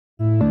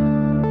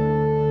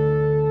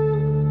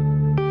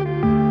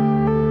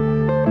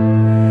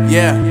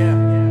Yeah.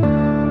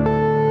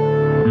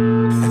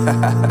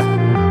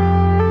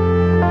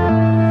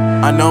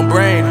 Unknown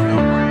brain.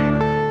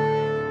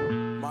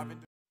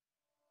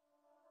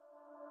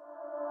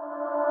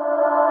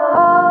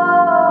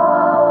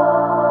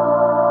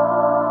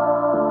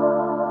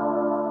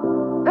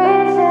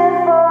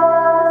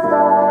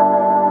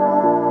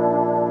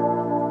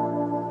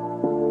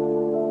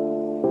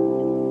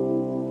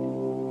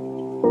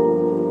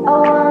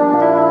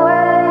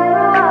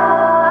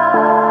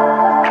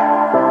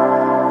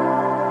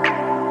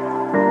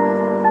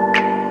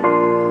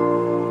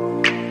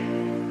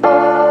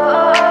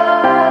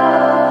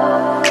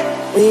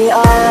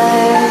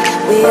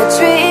 We are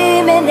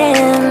dreaming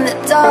in the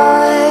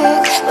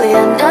dark. We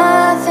are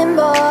nothing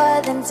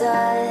more than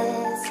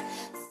dust.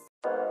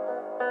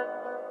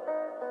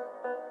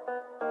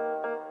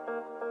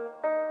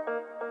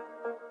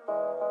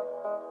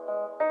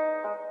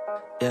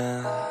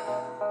 Yeah.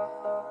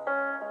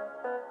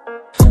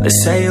 They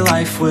say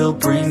life will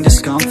bring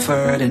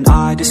discomfort, and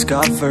I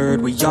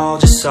discovered we all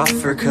just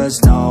suffer,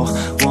 'cause no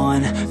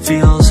one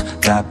feels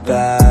that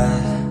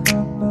bad.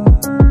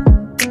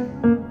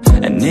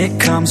 And it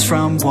comes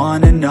from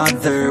one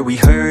another. We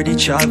hurt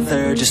each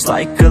other just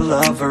like a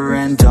lover,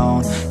 and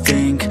don't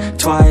think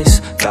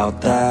twice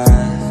about that.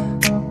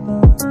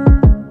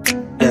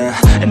 Yeah,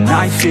 and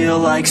I feel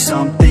like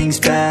something's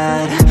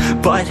bad,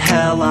 but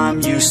hell,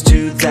 I'm used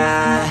to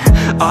that.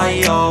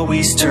 I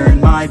always turn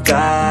my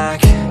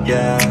back,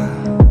 yeah.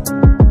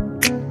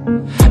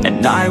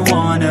 And I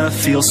wanna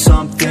feel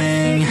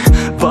something,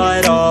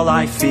 but all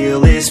I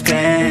feel is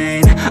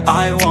pain.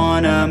 I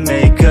wanna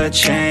make a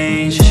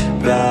change,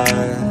 but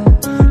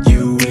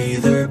you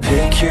either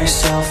pick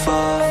yourself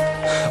up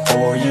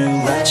or you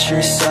let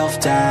yourself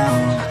down.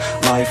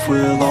 Life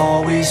will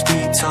always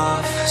be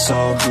tough, so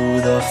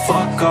who the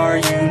fuck are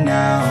you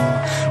now?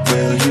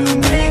 Will you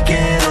make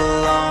it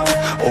alone,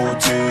 or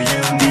do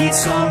you need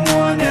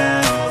someone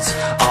else?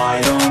 I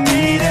don't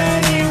need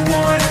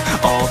anyone,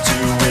 I'll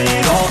do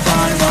it all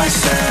by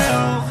myself.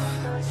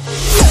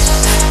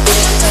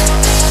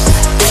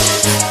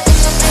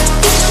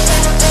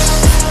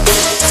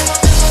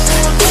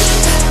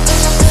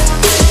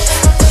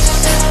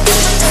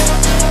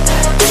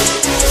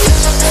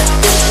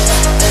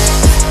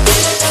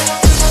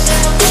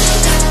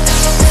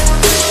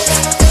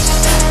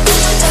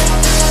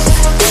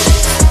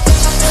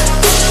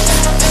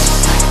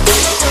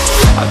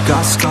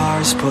 Got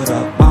scars, put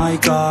up my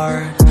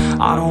guard.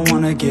 I don't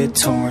wanna get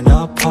torn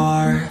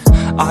apart.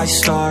 I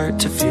start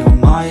to feel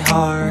my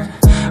heart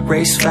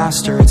race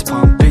faster, it's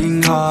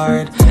pumping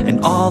hard. And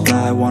all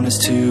I want is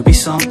to be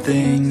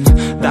something.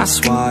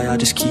 That's why I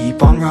just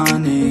keep on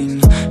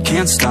running.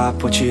 Can't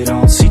stop what you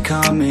don't see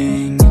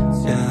coming.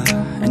 Yeah,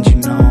 and you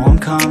know I'm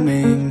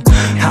coming.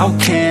 How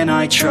can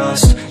I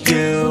trust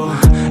you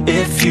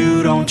if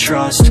you don't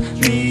trust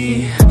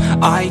me?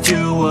 I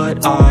do what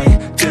I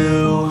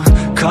do,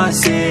 'cause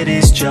it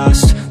is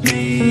just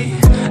me,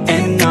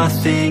 and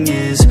nothing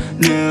is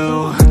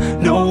new.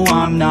 No,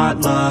 I'm not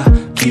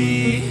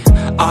lucky.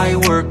 I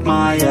work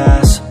my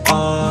ass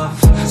off,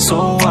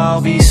 so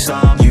I'll be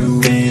some. You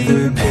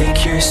either pick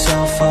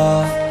yourself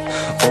up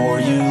or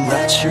you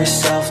let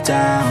yourself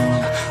down.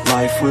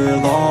 Life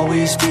will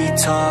always be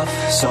tough,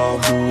 so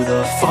who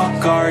the fuck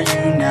are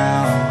you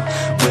now?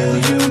 Will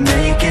you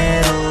make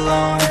it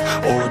alone,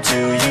 or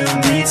do you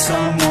need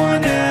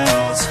someone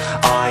else?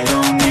 I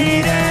don't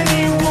need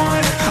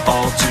anyone,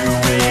 I'll do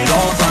it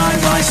all by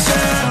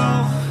myself.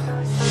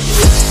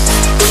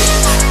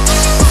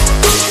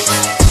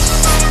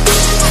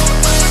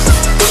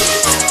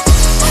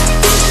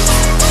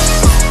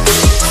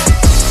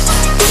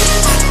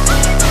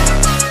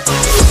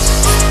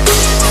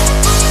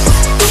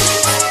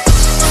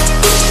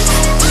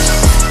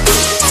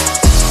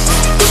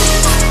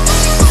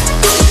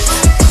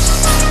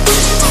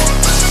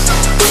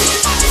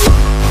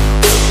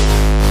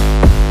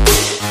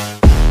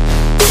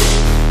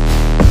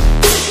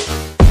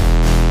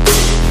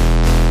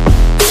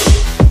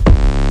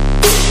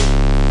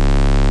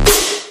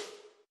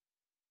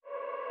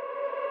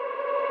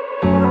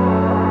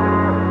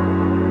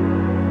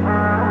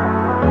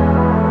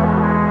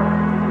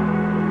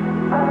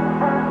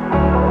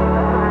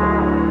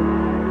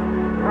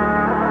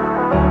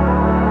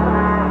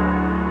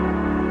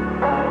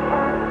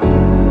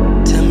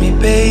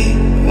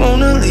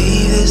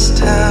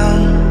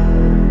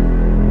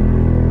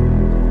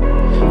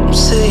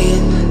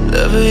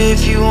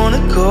 If you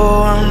wanna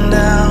go, I'm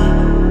down.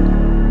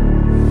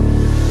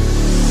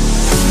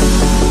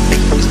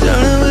 'Cause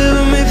darling, we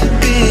were made for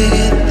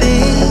bigger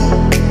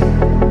things.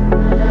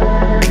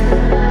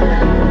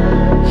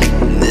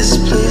 This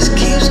place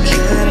keeps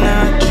killing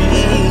our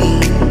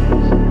dreams.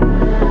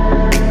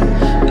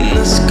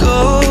 Let's go,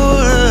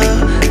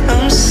 love.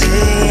 I'm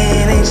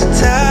saying, ain't you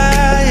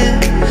tired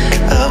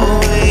of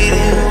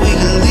waiting? We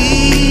can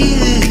leave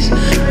this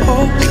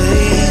whole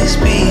place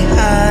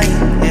behind.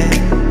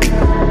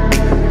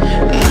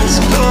 Let's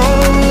go.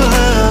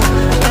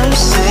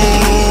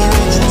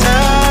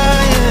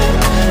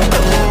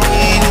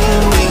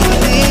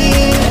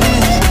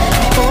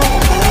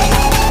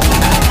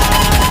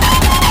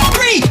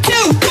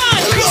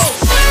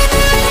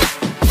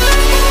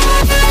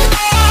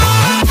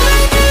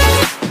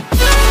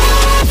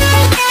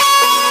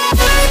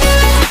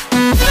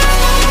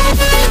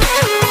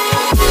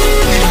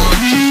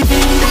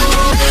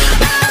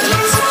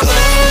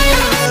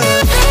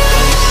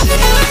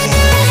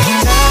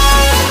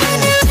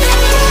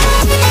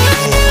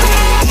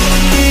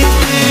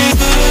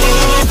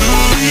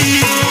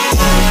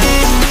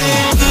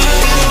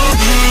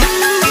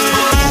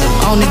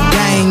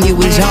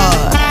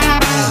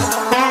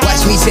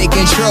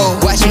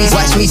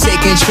 watch me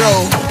take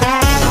control.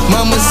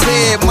 Mama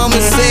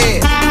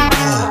said,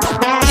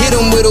 hit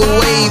him with a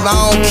wave, I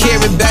don't care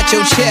about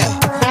your check.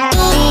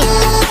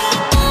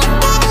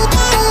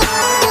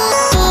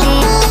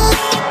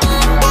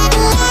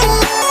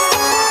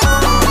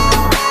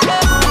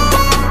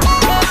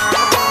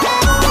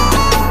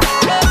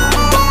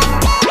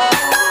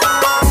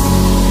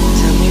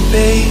 Tell me,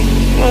 babe,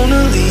 you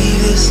wanna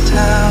leave this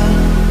town?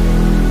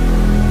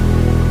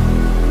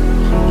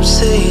 I'm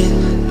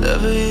saying,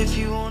 love her if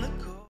you